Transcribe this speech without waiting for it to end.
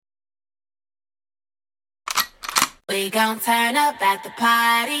We gon' turn up at the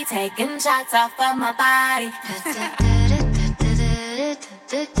party, taking shots off of my body.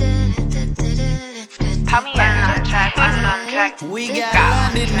 Put me on the track, on the track. We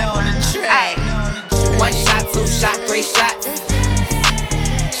got London on the track. One shot, two shot, three shots.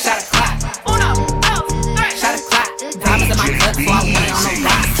 Shot a clock. Uno, dos, tres. Shot a clock. Diamonds in my cup, so I went on the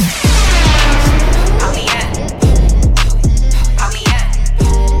rock. Put me in. Put me in.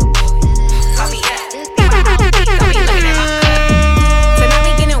 Put me in. Don't be looking at my cup. Tonight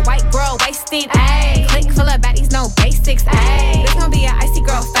we getting white girl wasted. Ayy, click full of baddies, no basics. Ayy, this gon' be an icy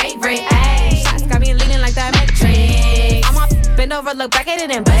girl favorite. Ayy, shots got me leaning like that Matrix. I'm on bend over, look back at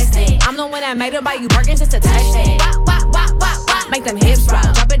it and bust it. I'm the one that made it by you working just to touch it. Make them hips roll,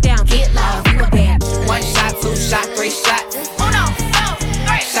 drop it down, get low. You a bad. One shot, two shot, three shots. Uno, dos,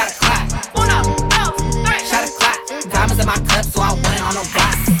 tres. Shot a clock. Uno, dos, tres. Shot a clock. Diamonds in my cup, so I went on the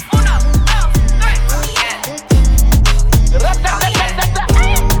rock. Uno, dos, tres. Put me in. Put me in.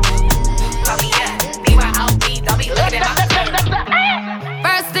 Put me in. BYOB, don't be looking at my cup.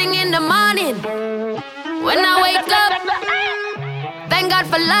 First thing in the morning, when I wake up, thank God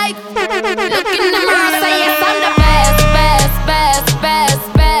for life. Look in the mirror, say yes, I'm the best, best, best, best,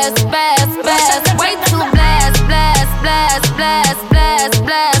 best, best, best. Way too blessed, blessed, blessed, blessed, blessed,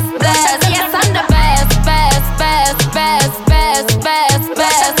 blessed, blessed. Yes, I'm the best, best, best, best, best, best,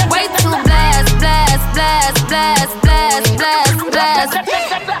 best. Way too blessed, blessed, blessed, blessed, blessed, blessed, blessed.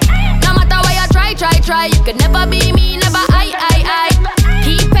 No matter where you try, you could never be me, never I.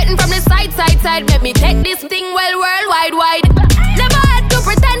 Keep petting from the side, let me take this thing well worldwide, wide. Never had to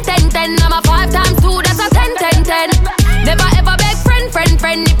pretend, 10. I'm a 5 times 2, that's a 10. Never ever beg friend.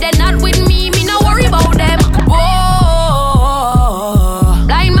 If they're not with me no worry about them. Whoa,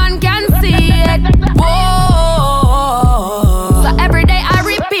 blind man can see it. Whoa, so every day I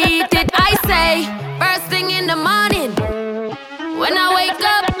repeat it. I say, first thing in the morning, when I wake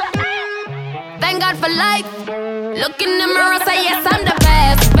up, thank God for life. Look in the mirror, say yes, I'm the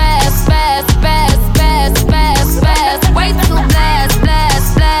best, best, best, best, best, best, best. Way too blessed,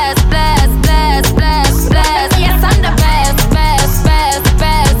 blessed, blessed, blessed, blessed, blessed, blessed. Yes, I'm the best, best, best,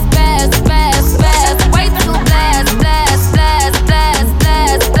 best, best, best, best. Way too blessed, blessed, blessed, blessed,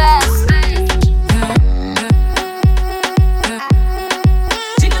 blessed, blessed.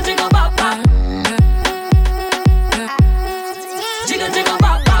 Jiggle, jiggle, bop, bop. Jiggle, jiggle,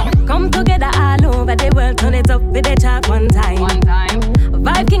 bop, bop. Come together all over the world, turn it up with the chart one time.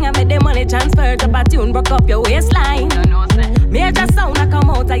 Vibe king, I made the money transfer to a tune, broke up your waistline. Major sound, I come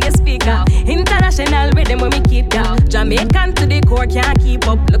out of your speaker. International rhythm when we keep ya. Jamaican to the core, can't keep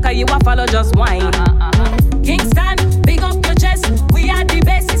up. Look at you, I follow, just wine. Kingston, big up your chest. We are the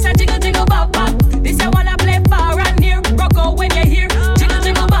best, it's a jiggle, jiggle, bop, bop. This I wanna play far and near. Rock out when you hear, jiggle,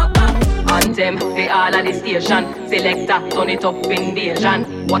 jiggle, bop, bop. Anthem, the all of the station. Selector, turn it up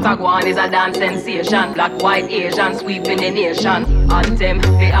invasion. What I want is a dance sensation. Black, white, Asian, sweeping the nation. Anthem,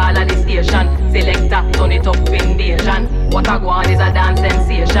 the all of the station. Selector, turn it up invasion. What I want is a dance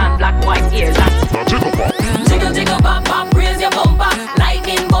sensation. Black, white, Asian. Jiggle, jiggle, bop, bop, raise your bumper.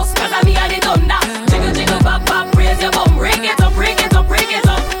 Lightning bust, cause I'm here the thunder. Jiggle, jiggle, bop, bop, raise your bum. Break it up, break it up, break it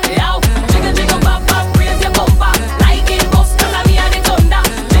up. Yow. Jiggle, jiggle, bop, bop, raise your bumper. Lightning bust, cause I'm here the thunder.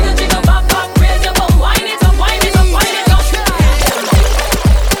 Jiggle, jiggle, bop, bop, raise your bum. Wind it up, wind it up, wind it up.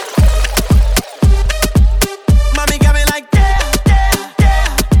 Mami got me like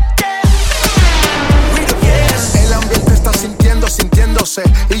El ambiente está sintiéndose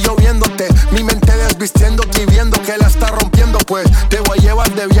y yo viéndote. Mi mente desvistiéndote y viendo que la está rompiendo. Pues te voy a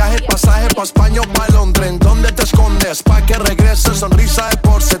llevar de viaje, pasaje pa' España o pa' Londres. ¿En dónde te escondes? Pa' que regreses, sonrisa de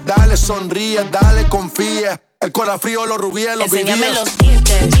porce. Dale, sonríe, dale, confía. El corazón frío, los rubíes, los vivíes. Enséñame los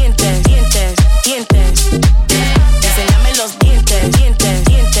dientes, dientes, dientes, dientes. Enséñame los dientes, dientes,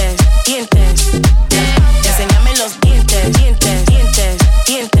 dientes, dientes. Enséñame los dientes, dientes, dientes,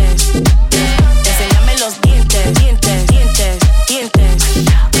 dientes. Enséñame los dientes, dientes, dientes, dientes.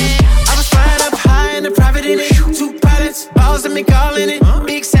 I was flying up high in the private in it. 2 pilots, balls and me calling it.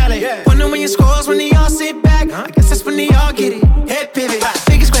 Big salad. Wonder when your scores when they all sit back. I guess that's when they all get it. Head pivot.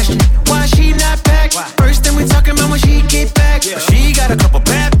 Biggest question, why she not back? First thing we talking about when she get back. But she got a couple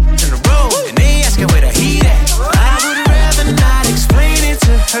bad in the road, and they asking where the heat at. I would rather not explain it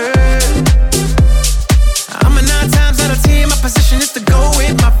to her. I'm a 9 times out of 10. My position is to go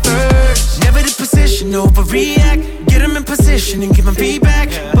with my first. Never the position, overreact. Get them in position and give them feedback.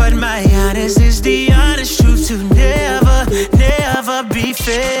 But my honest is the honest truth to never, never be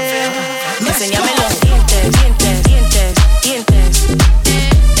fair. Enséñame los dientes, dientes, dientes, dientes.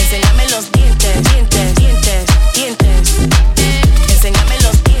 Enséñame los dientes, dientes, dientes, dientes. Enséñame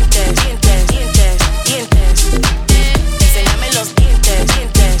los dientes, dientes, dientes, dientes.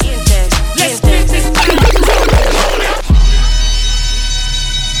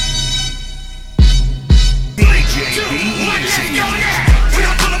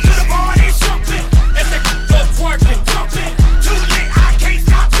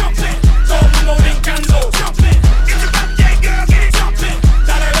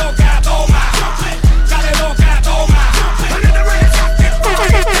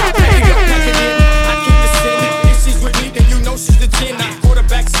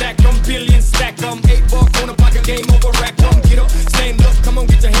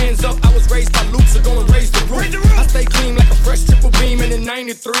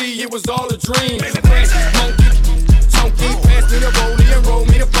 23, it was all a dream. Monkey, chunky, pass me the rollie and roll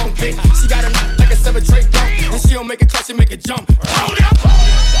me the funky. She got a like a 7 tray dump, and she don't make it clutch, she make it jump. Hold up.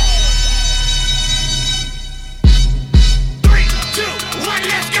 3, 2, 1,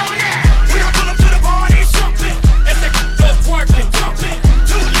 let's go now. We gon' pull up to the party, jumping. And they just working, jumping.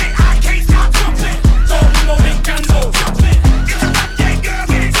 Too late, I can't stop jumping. Todo mundo brincando, jumping. It's a birthday, girl,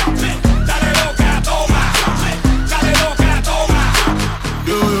 get it jumping. Dale loca, toma, jumping. Dale loca, toma.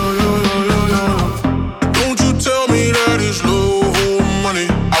 Yo, yo, yo, yo, yo, yo. Don't you tell me that it's love or money.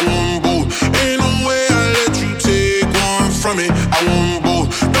 I want both. Ain't no way I let you take one from me. I want both.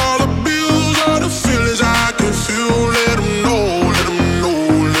 Dollar bills are the feelings I can feel. Let them know, let them know,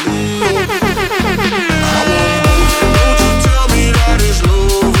 let them know. I want both. Don't you tell me that it's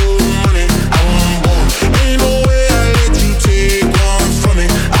love or money. I want both. Ain't no way I let you take one from me.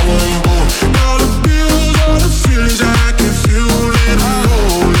 I want both. Dollar bills are the feelings I can feel. Let them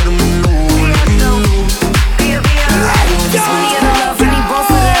know, let them know, let them know. Money and love, I need both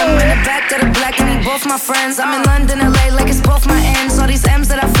of them. In the back of the black, I need both my friends. I'm in London, LA, like it's both my ends. All these M's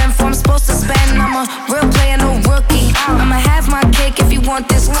that I fend for, I'm supposed to spend. I'm a real player, no rookie. I'ma have my cake if you want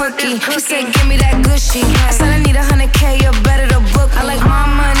this cookie. He said, give me that gushy. I said, I need 100K, you're better to book me. I like my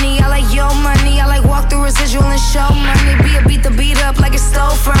money, I like your money. I like walk through residual and show money. Beat the beat up like it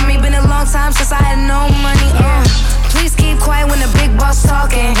stole from me. Been a long time since I had no money. Please keep quiet when the big boss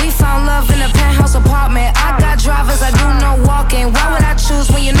talking. We found love in a penthouse apartment. I got drivers, I do no walking. Why would I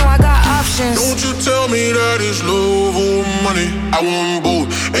choose when you know I got options? Don't you tell me that it's love or money. I want both.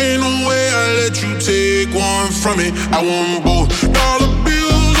 Ain't no way I let you take one from me. I want both. Dollar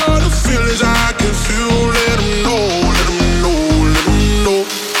bills are the feelings I can feel. Let them know, let them know, let them know.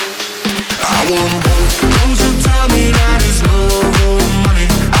 I want both. Don't you tell me that it's love or money.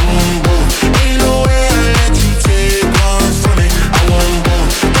 I want both. Ain't no way I let you take one from me. I want both.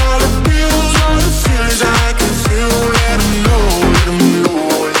 Dollar bills are the feelings I can feel. Let them know, let them know.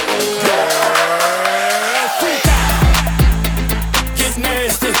 Get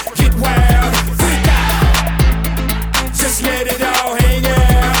nasty, get wild. Just let it all hang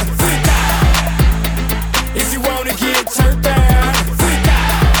out. If you wanna get turned down.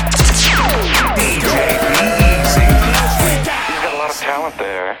 Talent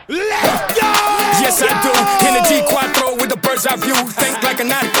there. Let's go! Yes, I do. Energy quattro with the bird's eye view. Think like a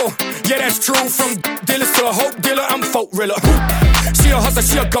nautical. Yeah, that's true. From dealers to a hope dealer, I'm folk rilla. She a hustler,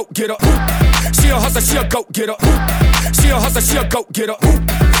 she a goat getter. She a hustler, she a goat getter. She a hustler, she a goat getter.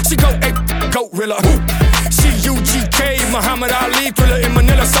 She go a goat rilla. She UGK, Muhammad Ali, thriller in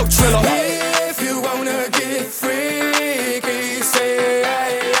Manila, so triller. If you wanna get freaky, say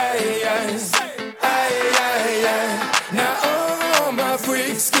aye, aye, aye. Aye, aye, aye. Now all my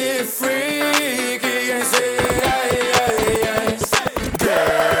freaks get freaky and say aye, aye, aye.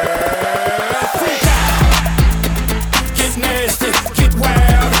 Girl, freak out. Get nasty, get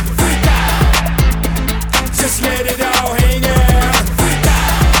wild. Freak out. Just let it all hang out. Freak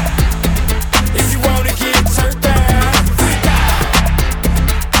out. If you wanna get turned down. Freak out.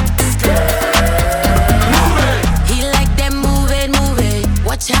 Girl, move it. He like that move it.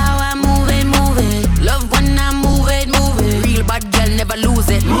 Watch how I move it. Love when I move it. Real bad girl never lose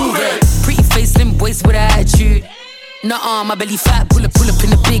it. Move it. Pretty face, slim waist with attitude. Nuh-uh, my belly fat, pull up in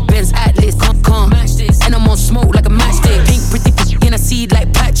the big Benz Atlas. Come, match this. And I'm on smoke like a matchstick. Pink, pretty bitch in a seed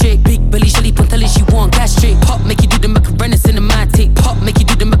like Patrick. Big belly, Shelly Pontelli, she want gastric. Pop, make you do the Macarena cinematic. Pop, make you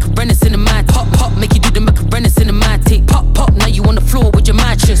do the Macarena cinematic. Pop, make you do the Macarena cinematic. Pop, now you on the floor with your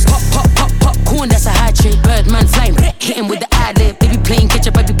mattress. Pop, corn, that's a high trick. Birdman flying, hit him with the ad-lib. Baby playing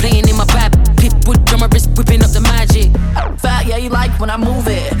ketchup, I be playing in my bag. Pitbull, drummer wrist, whipping up the magic. Fat, yeah, he like when I move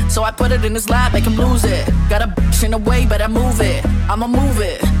it. So I put it in his lap, make him lose it. Got a bitch in the way, but I move it. I'ma move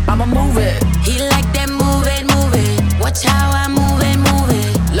it. He like that move it. Watch how I move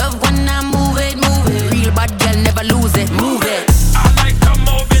it. Love when I move it. Real bad girl never lose it. Move it. I like to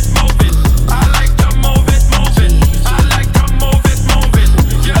move it. I like to move it. I like to move it.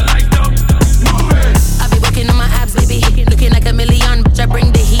 You like to move it. I be working on my abs, baby. Looking like a million. Bitch, I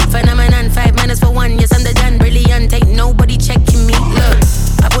bring the heat. Phenomenon. 5 minutes for 1. Yes, I'm the done. Brilliant. Ain't nobody checking me. Look,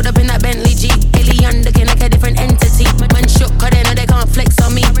 I put up in that Bentley G. Alien looking like a different entity. Man shook, cause they know they can't flex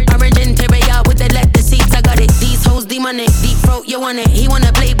on me. Orange interior with the leather seats. I got it. These hoes demonic. Deep throat, you want it. He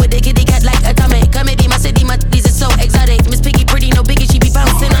wanna play with the kitty cat like atomic. Comedy, my city, my these is so exotic. Miss Piggy pretty, no biggie, she be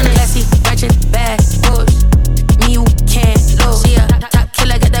bouncing on it. Classy, ratchet, bad, push. Me, you can't lose. She a top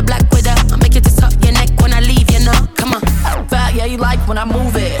killer, get the black with her. I make it to top your neck when I leave, you know. Come on. Fat, yeah, he like when I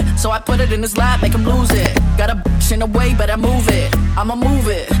move it. So I put it in his lap, make him lose it. Got a bitch in the way, but I move it. I'ma move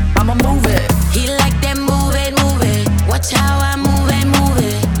it. He like that move it. Watch how I move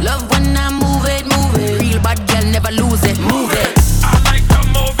it.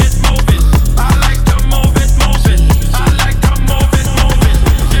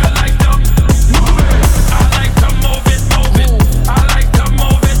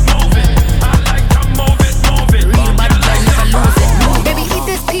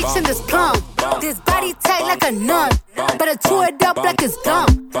 think it's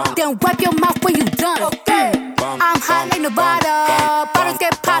dumb. Then wipe your mouth when you done. I'm hot like Nevada. Bottles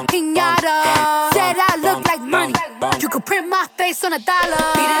get pop piñata. Said I look like money. You could print my face on $1.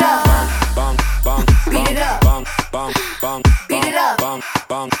 Beat it up. Beat it up. Beat it up.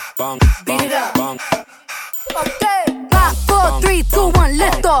 Beat it up. Okay. 5, 4, 3, 2, 1,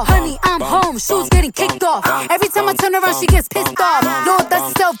 lift off. Honey, I'm home. Shoes getting kicked off. Every time I turn around, she gets pissed off. No,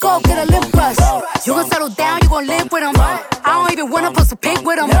 that's herself. Go get a lip brush. You gon' settle down. You gon' live with him. I don't even wanna post a pic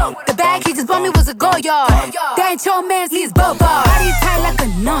with him. The bag he just bought me was a go yard. That ain't your man's, he's boba. Body tight like a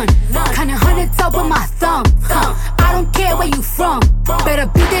nun. Kinda 100 top with my thumb. I don't care where you from. Better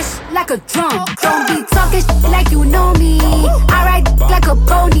beat this like a drum. Don't be talking like you know me. I ride like a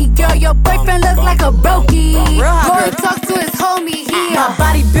pony. Girl, your boyfriend look like a brokey. Roy talk to his homie. My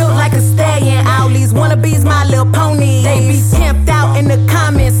body built like a stallion. All these wannabes my little pony. They be pimped out in the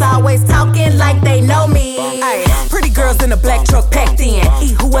comments. Always talking like they know me. Ay, pretty girls in a black truck packed in.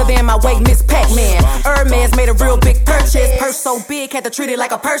 Eat whoever in my way, Miss Pac-Man. Hermes made a real big purchase. Purse so big, had to treat it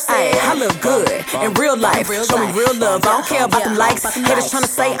like a person. I look good in real life. Show me real love. I don't care about them likes. Haters tryna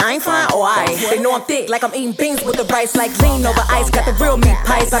say I ain't fine or I. They know I'm thick like I'm eating beans with the rice. Like lean over ice. Got the real meat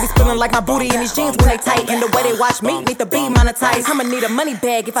pies. I be spilling like my booty in these jeans when they tight. And the way they watch me need to be monetized. I'ma need a money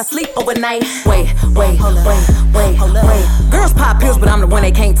bag if I sleep overnight. Wait. Girls pop pills, but I'm the one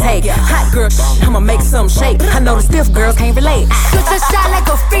they can't take. Hot girl, I'ma make some shake. I know the stiff girls can't relate. Shoot your shot like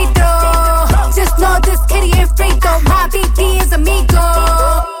a free throw. Just know this kitty ain't free throw. My BD is amigo.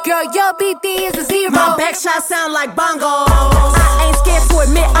 Girl, your BD is a 0. My back shots sound like bongos. I ain't scared to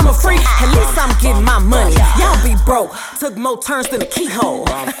admit I'm a freak. At least I'm getting my money. Y'all be broke. Took more turns than a keyhole.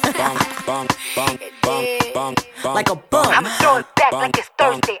 Like a bum. I'm throwing back like it's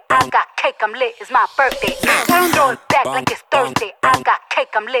Thursday. I got cake, I'm lit, it's my birthday. I don't throw it back like it's Thursday. I got cake,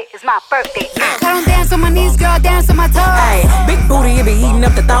 I'm lit, it's my birthday. I don't dance on my knees, girl, dance on my toes. Ay, big booty, it be eating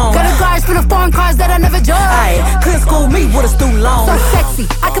up the thong. Got a guards for the foreign cars that I never drove. Ay, couldn't school me with a student loan. So sexy,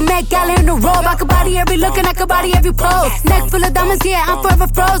 I can make gala in the robe. I can body every look and I can body every pose. Neck full of diamonds, yeah, I'm forever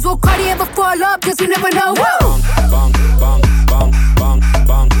froze. Will Cardi ever fall up? Cause you never know. Woo!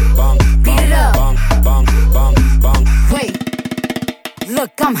 Beat it up. Wait,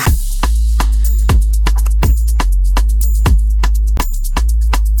 look, I'm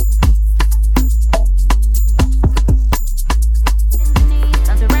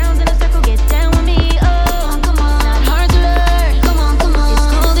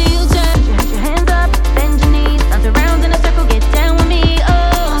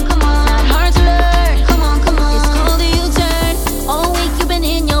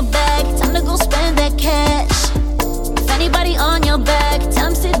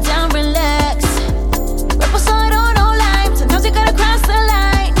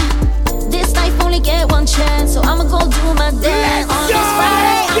so I'ma go do my dance on this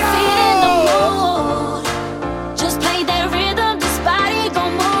Friday. I'm feeling the mood. Just play that rhythm, this body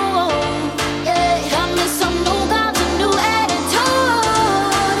gon' move. Yeah, got me some new vibes, a new attitude.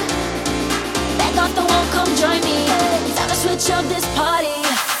 Back off the wall, come join me. Time to switch up this party.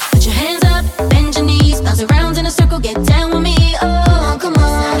 Put your hands up, bend your knees, bounce around in a circle, get down with me. Oh, come on,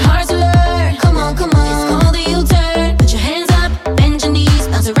 it's not hard to learn. Come on, it's called a U-turn. Put your hands up, bend your knees,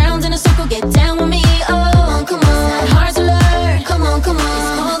 bounce around in a circle, get down with me.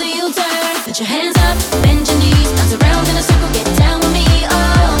 Put your hands up, bend your knees, bounce around in a circle, get down with me.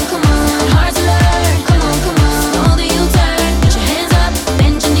 Oh, come on, hard to learn. Come on, it's all the U-turn. Put your hands up,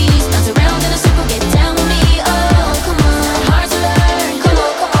 bend your knees, bounce around in a circle, get down with me. Oh, come on, hard to learn. Come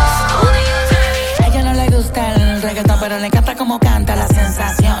on, it's all the U-turn. A ella no le gusta el reggaetón, pero le encanta como canta la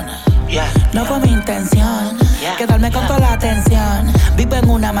sensación. No fue mi intención quedarme con toda la atención. Vivo en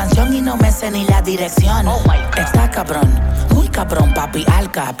una mansión y no me sé ni la dirección. Está cabrón, muy cabrón, papi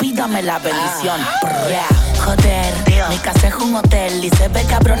alca, pídame la bendición. Joder, mi casa es un hotel y se ve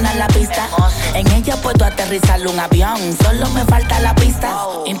cabrona la pista. En ella puedo aterrizar un avión, solo me falta la pista.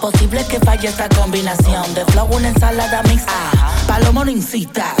 Imposible que falle esta combinación de flow, una ensalada mixta. Palomo no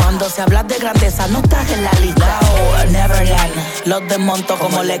incita, cuando se habla de grandeza no estás en la lista. Neverland, los desmonto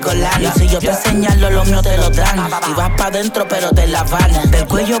como Legoland. Y si yo te señalo, los míos te lo dan. Y vas pa' dentro pero te la van. Del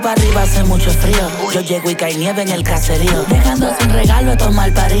cuello para arriba hace mucho frío. Yo llego y cae nieve en el caserío, dejando sin regalo estos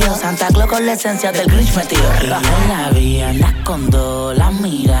malparidos. Santa Claus con la esencia del Grinch metido. Y yo la vi, anda con dos, la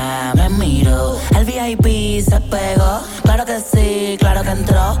mira, me miro. El VIP se pegó, claro que sí, claro que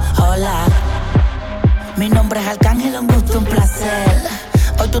entró. Hola, mi nombre es Arcángel, un gusto, un placer.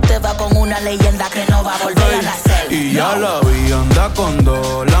 Hoy tú te vas con una leyenda que no va a volver a nacer. Y ya la vi, anda con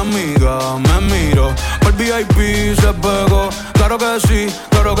dos, la amiga me miró. El VIP se pegó, claro que sí,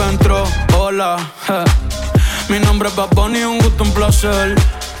 claro que entró. Hola, Mi nombre es BadBunny, un gusto, un placer.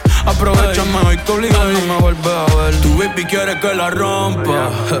 Aprovechame hoy que obligado no me vuelve a ver. Tu baby quiere que la rompa.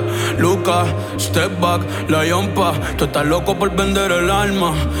 Lucas, step back, la yompa. Tú estás loco por vender el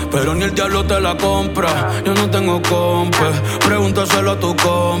alma, pero ni el diablo te la compra. Yo no tengo compa, pregúntaselo a tu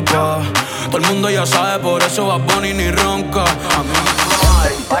compa. Todo el mundo ya sabe, por eso BadBunny ni ronca.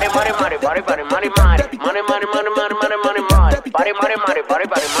 Party, party, party, party, party, money, money, money, money, money, money, money, money, money, party, party, party, party,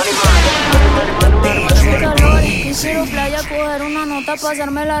 party, money, money. Quisiera playa, coger una nota,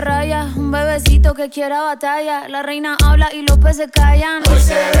 pasarme la raya. Un bebecito que quiera batalla. La reina habla y los peces callan. Hoy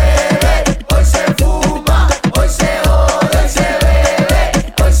se bebe, hoy se fuma, hoy se jode, hoy se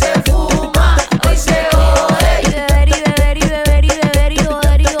bebe, hoy se fuma, hoy se jode. Y beber y beber y beber y beber y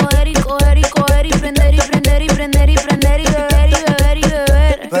joder y joder y coger y coger y prender y prender y prender y prender y beber y beber y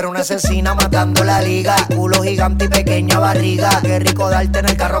beber. Pero una asesina matando la liga, culo gigante y pequeña barriga. Qué rico darte en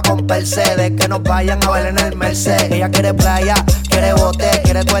el carro con Mercedes, que nos vayan a ver en el Mercedes. Ella quiere playa, quiere bote,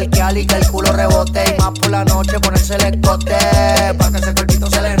 quiere tuerquear y que el culo rebote. Y más por la noche ponerse el escote, pa' que ese cuerpito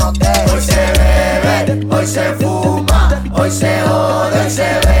se le note. Hoy se bebe, hoy se fuma, hoy se jode, hoy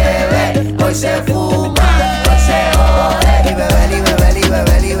se bebe, hoy se fuma, hoy se jode. Y beber y beber y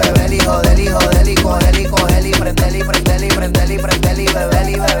beber y beber y joder y joder y coger y coger y prender y prender y prender y prender y beber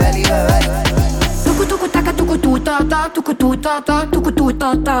y beber y beber. Tuku tuku taka tuku tu ta ta tuku tu ta ta tuku tu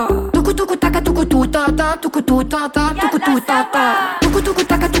ta ta tuku tuku taka tuku tu ta ta tuku tu ta ta tuku tu ta ta tuku tuku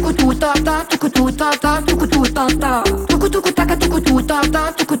taka tuku tu ta ta tuku tu ta ta tuku tu ta ta tuku tuku taka tuku tu ta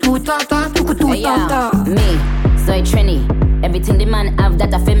ta tuku tu ta ta tuku tu ta ta. Me, soy Trini. Everything the man have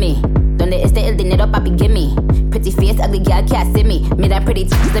that I feel me. Donde esté el dinero, papi, gimme. Pretty face, ugly girl can't see me. Me that pretty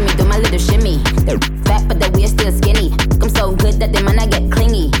tits, let me do my little shimmy. They're fat, but the waist still skinny. I'm so good that the man I get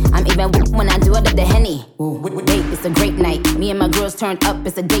clingy. I'm even when I do it up the Henny. Wait, it's a great night. Me and my girls turned up,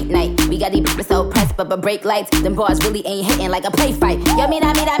 it's a date night. We got these bitches so pressed, but break lights. Them boys really ain't hitting like a play fight. Yo,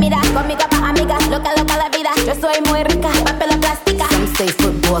 mira, mira, mira, conmigo pa' amiga. Loca, loca la vida. Yo soy muy rica, papel plástica. Some say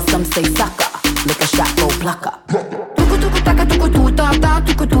football, some say soccer. Look a shot, go plucker. Tuku tuku taka tuku tu ta ta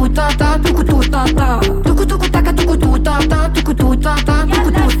tuku tu ta ta tuku tu ta ta tuku tuku taka tuku tu ta ta tuku tu ta ta tuku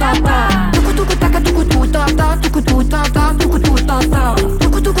tu ta ta tuku tuku taka tuku tu ta ta tuku tu ta ta tuku tu ta ta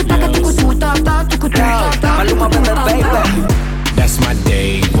tuku tuku taka tuku tu ta ta tuku tu ta ta tuku tu ta ta. That's my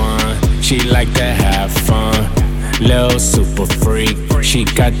day one. She like to have fun. Lil' super freak. She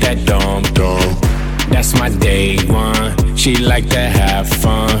got that dom dom. That's my day one. She like to have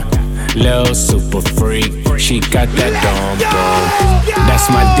fun. Lil' super freak. She got that dom dom. That's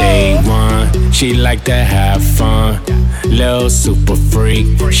my day one. She like to have fun. Lil' super freak.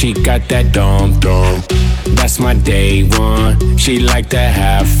 She got that dom dom. That's my day one. She like to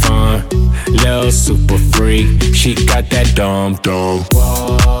have fun. Lil' super freak. She got that dom dom.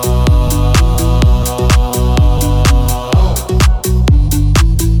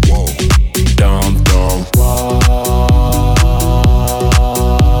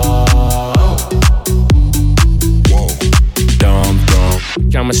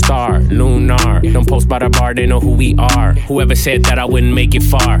 I'm a star, lunar. Don't post by the bar, they know who we are. Whoever said that I wouldn't make it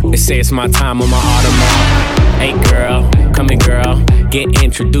far, they say it's my time on my Audemars. Hey girl, come here girl, get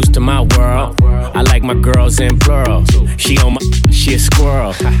introduced to my world. I like my girls in plural. She on my, she a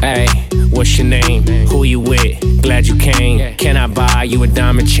squirrel. Hey, what's your name? Who you with? Glad you came. Can I buy you a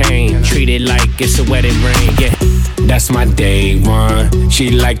diamond chain? Treat it like it's a wedding ring. Yeah, that's my day one. She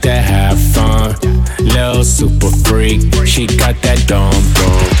like to have fun. Lil' super freak. She got that dom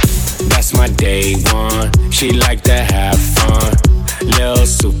dom. That's my day one. She like to have fun. Lil'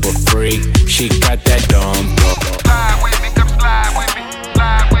 super freak. She got that dom dom. Slide with me, come slide with me.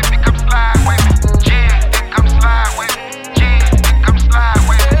 Slide with me, come slide with me. Yeah, come slide with me. Yeah, come slide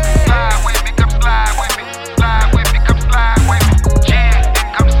with me. Slide with me, come slide with me. Slide with me, come slide with me. Yeah,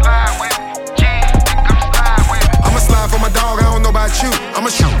 come slide with me. Yeah, come slide with me. I'ma slide for my dog, I don't know about you. I'ma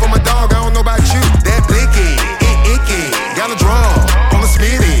shoot for my dog, I don't know about you. That blicky, icky, got a drum on the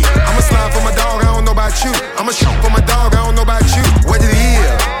smitty. I'ma slide for my dog, I don't know about you. I'ma shoot for my dog, I don't know about you. What it is,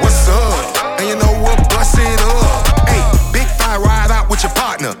 what's up? And you know what, bust it up. Hey, big five, ride out with your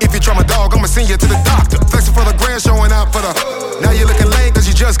partner. If you try my dog, I'ma send you to the doctor. Flexing for the grand, showing out for the. Now you're looking lame cause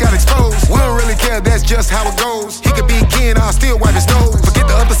you just got exposed. We don't really care, that's just how it goes. He could be kin, I'll still wipe his nose. Forget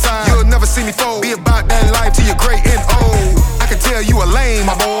the other side, you'll never see me fold. Be about that life till you're great and old. I can tell you a lame,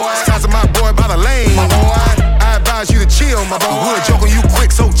 my boy. Size of my boy by the lane, my boy. I advise you to chill, my boy. Would joke on you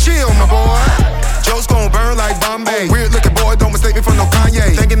quick, so chill, my boy. Joe's gon' burn like Bombay. Weird looking boy, don't mistake me for no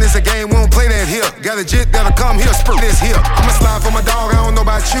Kanye. Thinking it's a game, we don't play that here. Got a jet that'll come here, spurt this here. I'ma slide for my dog, I don't know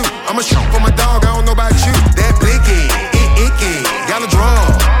about you. I'ma shoot for my dog, I don't know about you. That blicky, icky, got a drum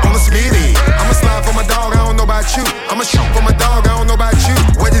on the smitty. I'ma slide for my dog, I don't know about you. I'ma shoot for my dog, I don't know about you.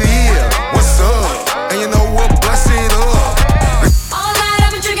 What did he hear? What's up? And you know what? Bless it up. All night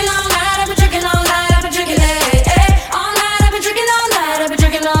I've been drinking all night, I've been drinking all night, I've been drinking it. All night I've been drinking all night, I've been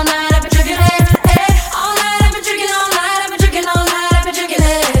drinking all night, I've been drinking it. All night I've been drinking all night, I've been drinking all night, I've been drinking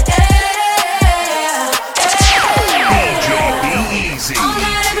it. Easy. All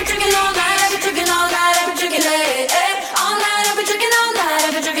night I've been drinking all night, I've been drinking all night, I've been drinking it. All night I've been drinking all night,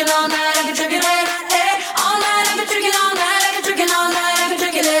 I've been drinking all night, I've been drinking it. All night I've been drinking all night, I've been drinking all night, I've been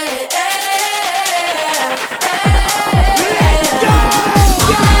drinking it.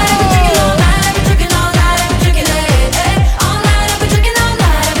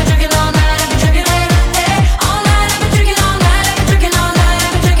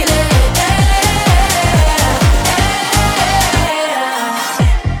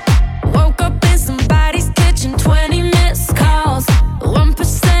 Woke up in somebody's kitchen, 20 missed calls.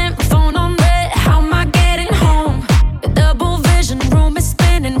 1% phone on red, how am I getting home? The double vision room is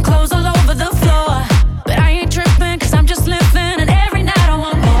spinning, clothes all over the floor. But I ain't tripping, cause I'm just living, and every night I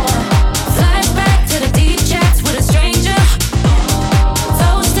want more. Flashback to the deep chats with a stranger.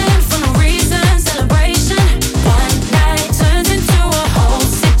 Toasting for no reason, celebration. One night turns into a whole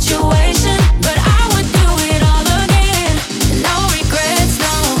situation. But I would do it all again, no regrets,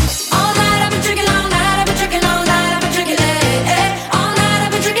 no. All night I've been drinking all night, I've been drinking all night, I've been drinking it. All night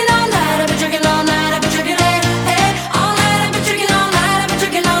I've been drinking all night, I've been drinking all night, I've been drinking it. All night I've been drinking all night, I've been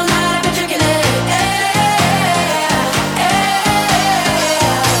drinking all night, I've been drinking it.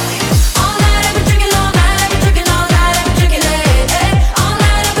 All night I've been drinking all night, I've been drinking all night, I've been drinking it. All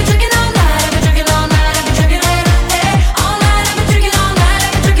night I've been drinking all night, I've been drinking all night, I've been drinking it. All night I've been drinking all night,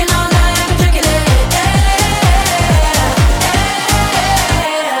 I've been drinking all night, I've been drinking it.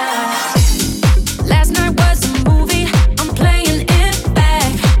 Last night was a movie, I'm playing it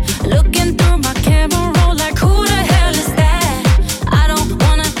back. Looking through my camera roll like who the hell is that? I don't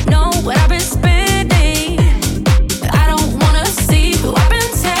wanna know what I've been spending. I don't wanna see who I've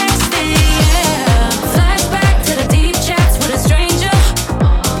been texting. Yeah. Flashback to the deep chats with a stranger.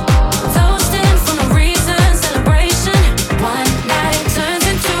 Toasting for no reason, celebration. One night turns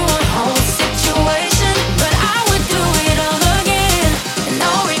into a whole situation. But I would do it all again, and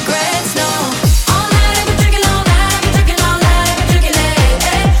no regrets, no. All night I've been drinking all night, I've been drinking all night, I've been drinking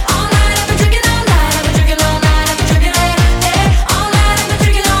it. All night I've been drinking all night, I've been drinking all night, I've been drinking it. All night I've been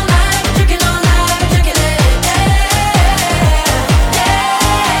drinking all night, I've been drinking all night, I've been drinking it.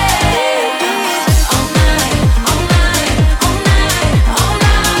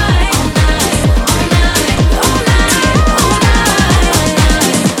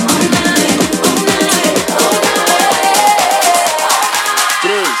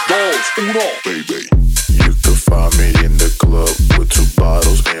 Baby, you could find me in the club with 2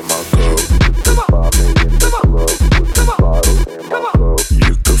 bottles in my cup. You could find me in the club with 2 bottles in my cup.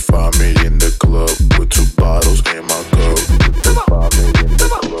 You could find me in the club with 2 bottles in my cup. You could find me in the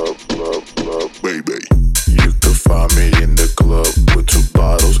club, baby. You could find me in the club with 2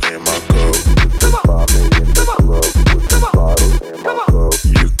 bottles in my cup. You could find me in the club with 2 bottles in my cup.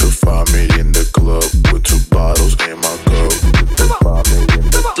 You could find me in the club with 2 bottles in my cup. You could find me in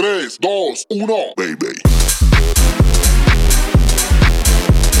the 3, 2, 1, baby.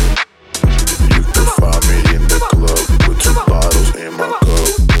 You could find me in the club with 2 bottles in my cup.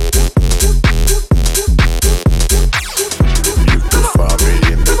 You could find me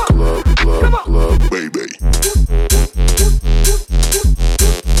in the club, baby.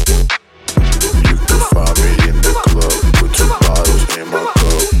 You could find me in the club with 2 bottles in my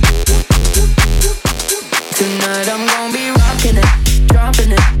cup. Tonight I'm gonna be rocking it,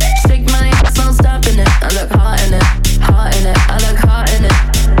 dropping it. Shake my ass, no stopping it. I look hot in it, hot in it. I look hot in it.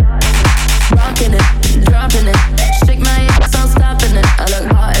 Rocking it, dropping it. Shake my ass, no stopping it. I look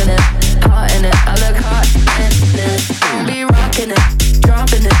hot in it, hot in it. I look hot in it. Be rocking it,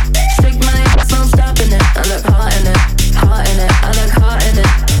 dropping it. Shake my ass, no stopping it. I look hot in it, hot in it. I look hot in it.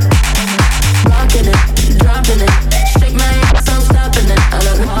 Rocking it, dropping it. Shake my ass, no stopping it. I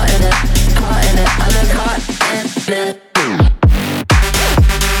look hot in it, hot in it. I look hot in it.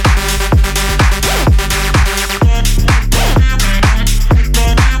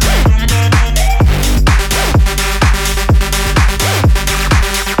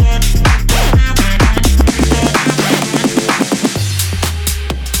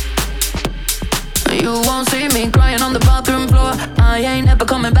 You won't see me crying on the bathroom floor. I ain't ever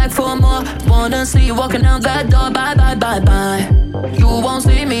coming back for more. Wanna see you walking out that door. Bye, bye, bye, bye. You won't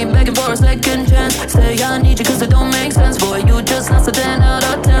see me begging for a second chance. Say I need you cause it don't make sense. Boy, you just lost a 10 out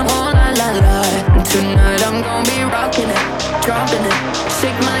of 10. Oh, la, la, la. Tonight I'm gonna be rocking it, dropping it.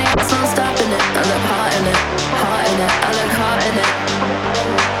 Shake my ass, I'm stopping it. I look hot in it, hot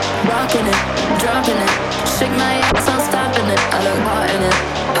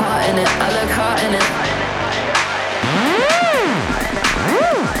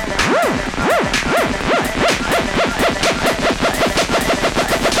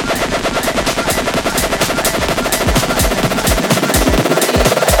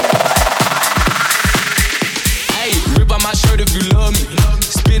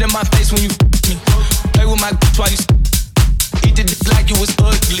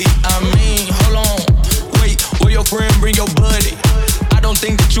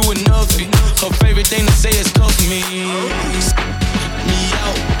that you enough it. Her favorite thing to say is cuff me. Me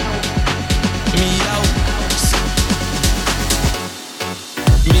out. Me out.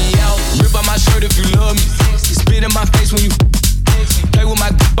 Me out. Rip out my shirt if you love me. Spit in my face when you play with my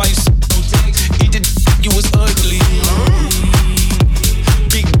while you eat the you was ugly.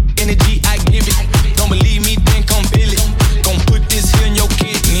 Big energy, I give it. Don't believe me, then come feel it. Gon' put this here in your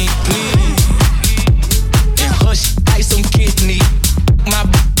kidney. And hush, like some kidney. My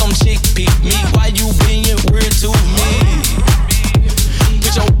some chick pick me. Why you being weird to me?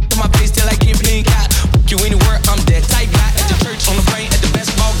 Put your in my face till I get pink out. You anywhere, I'm that type guy. At the church, on the brain, at the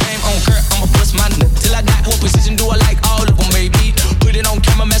basketball game, on court, I'ma bust my nut till I die. What position do I like? All of them, baby. Put it on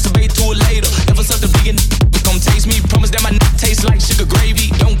camera, masturbate to it later. If it's something big and come taste me. Promise that my nut tastes like sugar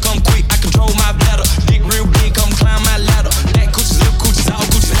gravy. Don't come quick, I control my bladder. Dick real big, come climb my ladder. That coochies, lip coochies, all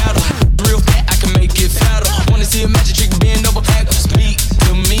coochies ladder. Real fat, I can make it fatter. Wanna see a magic trick bend over pack up. Speak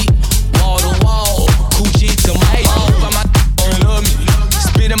to me, wall to wall. Coochie to my all by my you love me.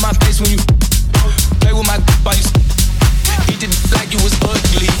 Spit in my face when you play with my while you eat it like you was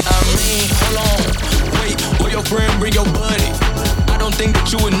ugly. I mean, hold on, wait, where your friend bring your buddy? I don't think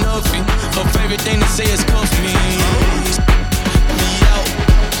that you enough it. Her favorite thing to say is cuff me. Me out.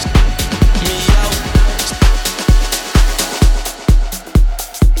 Me out.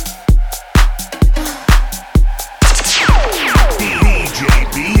 Let's go!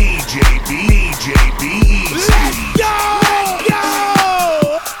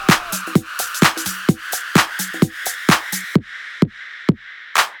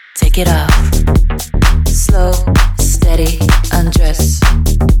 Take it off. Slow, steady, undress.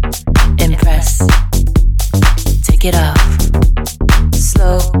 Impress. Take it off.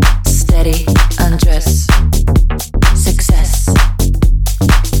 Slow, steady, undress. Success.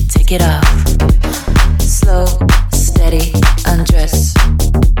 Take it off. Slow, steady, undress.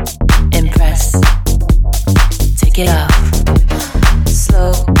 Impress. Take it off.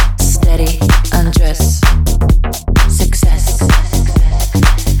 Slow, steady, undress. Success.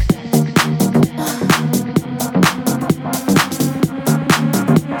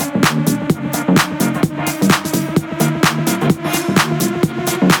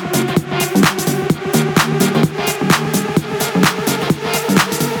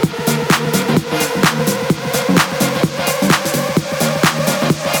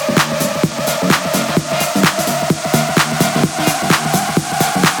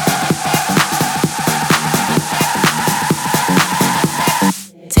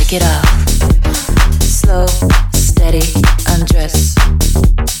 Take it off. Slow, steady, undress.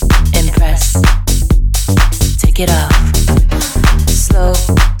 Impress. Take it off. Slow,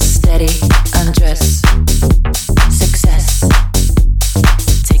 steady, undress. Success.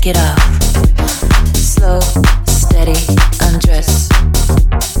 Take it off. Slow, steady, undress.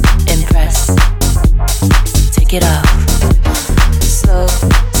 Impress. Take it off. Slow,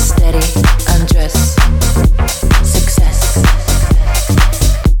 steady, undress. Success.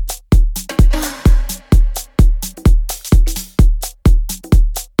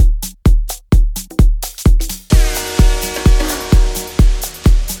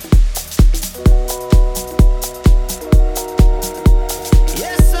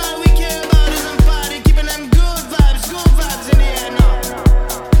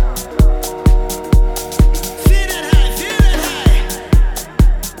 Feel that high,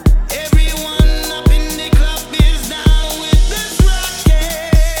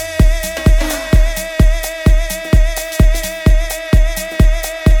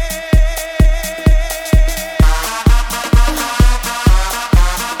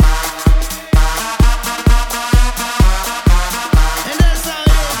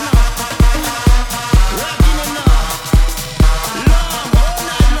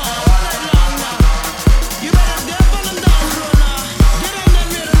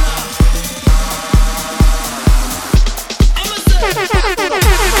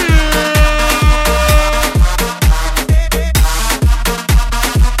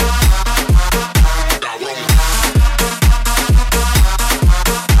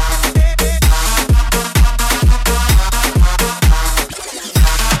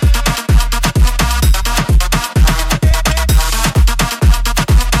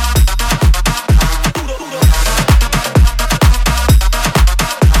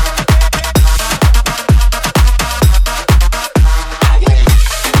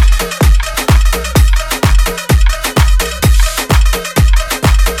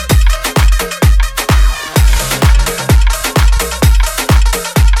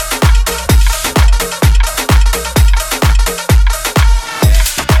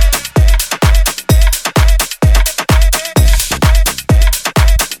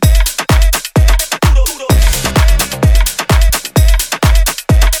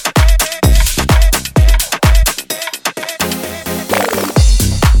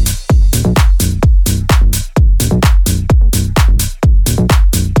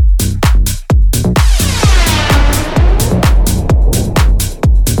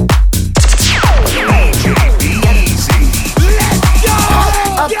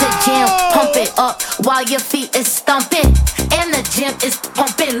 your feet is stomping and the gym is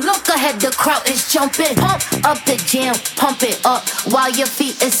pumping. Look ahead, the crowd is jumping. Pump up the jam, pump it up while your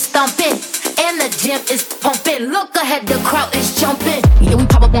feet is stomping and the gym is pumping. Look ahead, the crowd is jumping. Yeah, we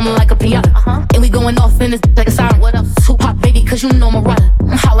pop up on them like a Piata, and we going off in this like a siren. What else? Tupac, baby, cause you know I'm a rider.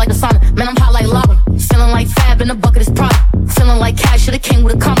 I'm hot like a sauna, man, I'm hot like lava. Feeling like Fab in a bucket is Prada. Feeling like cash, should've came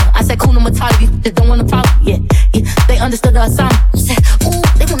with a comma. I said, cool, no Matata, these bitches don't want a problem. Yeah, they understood the assignment. I said, ooh,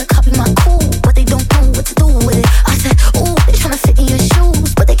 they wanna copy my cool, but they don't know what to do with it. I said, ooh, they tryna fit in your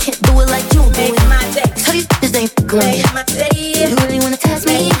shoes, but they can't do it like you do it. Tell these bitches they ain't good. You really wanna test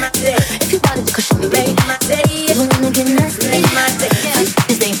me? If you bought it, you could show me, baby. You wanna get nasty? Tell these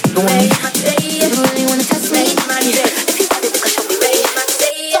bitches they ain't good. You really wanna test me? If you bought it, you could show me, baby.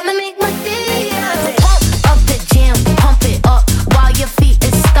 I'ma make my day. Pump up the jam, pump it up while your feet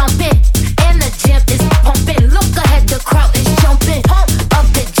is stomping and the gym is pumping. Look ahead, the crowd is jumping. Pump up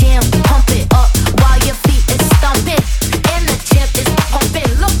the jam, pump it up while your feet is stomping and the gym is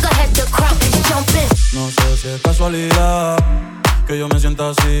pumping. Look ahead, the crowd is jumping. No sé si es casualidad que yo me sienta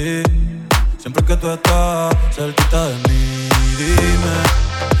así siempre que tú estás cerquita de mí. Dime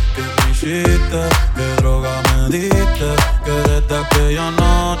qué me hiciste, qué droga me diste, que desde aquella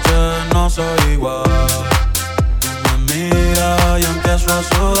noche no soy igual. Tú me miras y empiezo a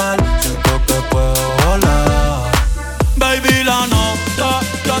sudar, siento que puedo volar. Baby, la nota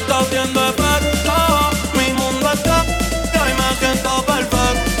ya está haciendo efecto. Mi mundo está y hoy me siento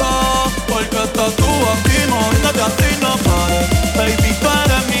perfecto, porque estás tú aquí moviéndote así no pares. Baby, tú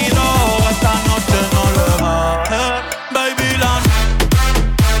eres mi droga, esta noche no le bajes. Baby, la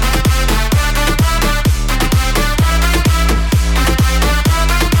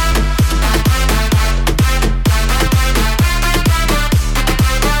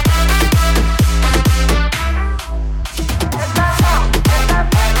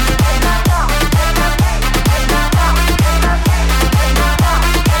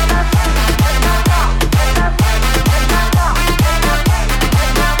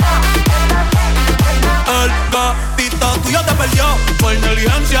por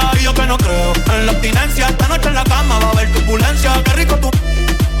negligencia y yo que no creo en la abstinencia. Esta noche en la cama va a haber turbulencia. Qué rico tú,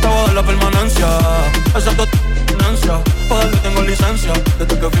 te voy a dar la permanencia. Esa tu abstinencia, poder que tengo licencia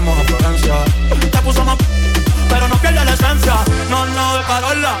desde que fuimos a Florencia. Te puso más, pero no pierde la esencia. No, no, de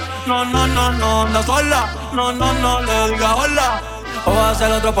Carola. No, no, no, no, anda sola. No, no, no, le diga hola. O va a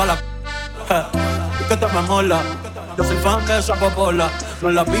hacer otro pa' la que te me mola. Yo soy fan de esa popola.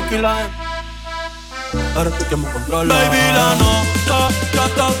 No la pique y la eres tú quien me controla. Baby, la nota ya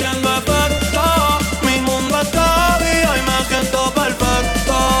está haciendo efecto. Mi mundo está vivo y me siento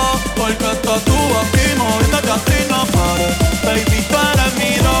perfecto, porque estás tú aquí moviéndote así no pares. Baby, tú eres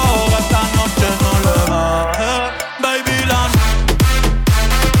mi droga, esta noche no le bajes. Baby, la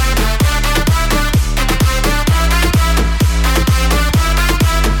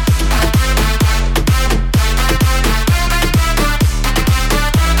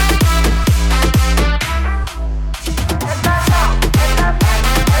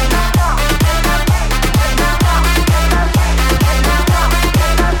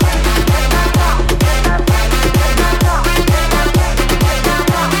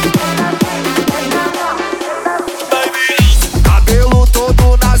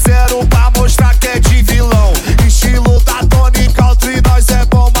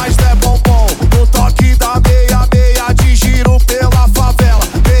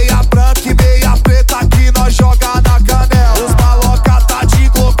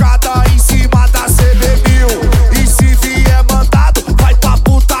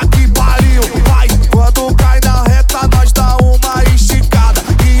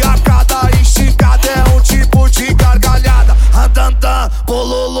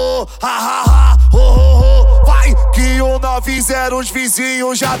os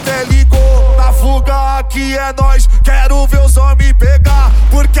vizinhos já até ligou. Na fuga aqui é nós, quero ver os homens pegar,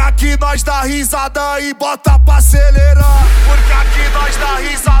 porque aqui nós dá risada e bota pra acelerar. Porque aqui nós dá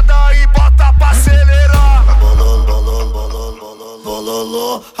risada e bota pra acelerar. Bololô, bololô,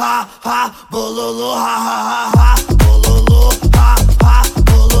 bololô, ha ha, bololô, ha ha ha, bololô, ha ha,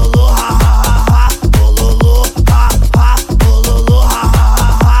 bololô, ha ha ha, bololô, ha ha, bololô, ha ha ha,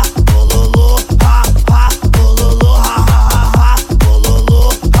 bololô, ha ha, bololô, ha ha ha, bololô,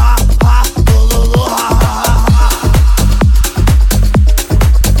 ha ha, bololô, ha ha ha.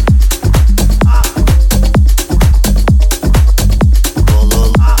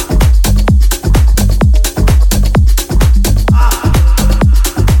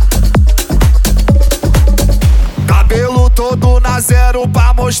 Cabelo todo na zero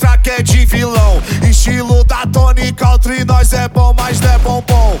pra mostrar que é de vilão. Estilo da Tony Country, nós é bom, mas não é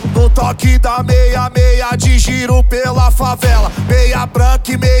bombom. No toque toque da meia, meia de giro pela favela. Meia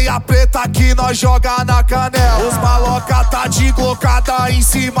branca e meia preta que nós joga na canela. Os maloca tá de glocada em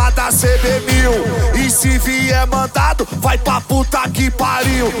cima da CB1000. E se vier mandado, vai pra puta que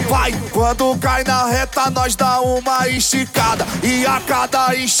pariu. Vai, quando cai na reta nós dá uma esticada. E a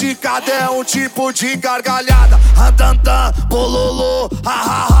cada esticada é um tipo de gargalhada. Andandan, bololô, ha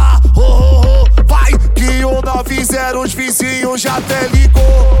ha ha, ho ho ho. Vai, que o 90 os vizinhos já até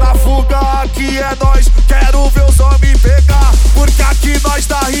ligou. Na fuga aqui é nós, quero ver os homens pegar. Porque aqui nós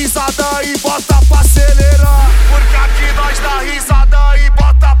dá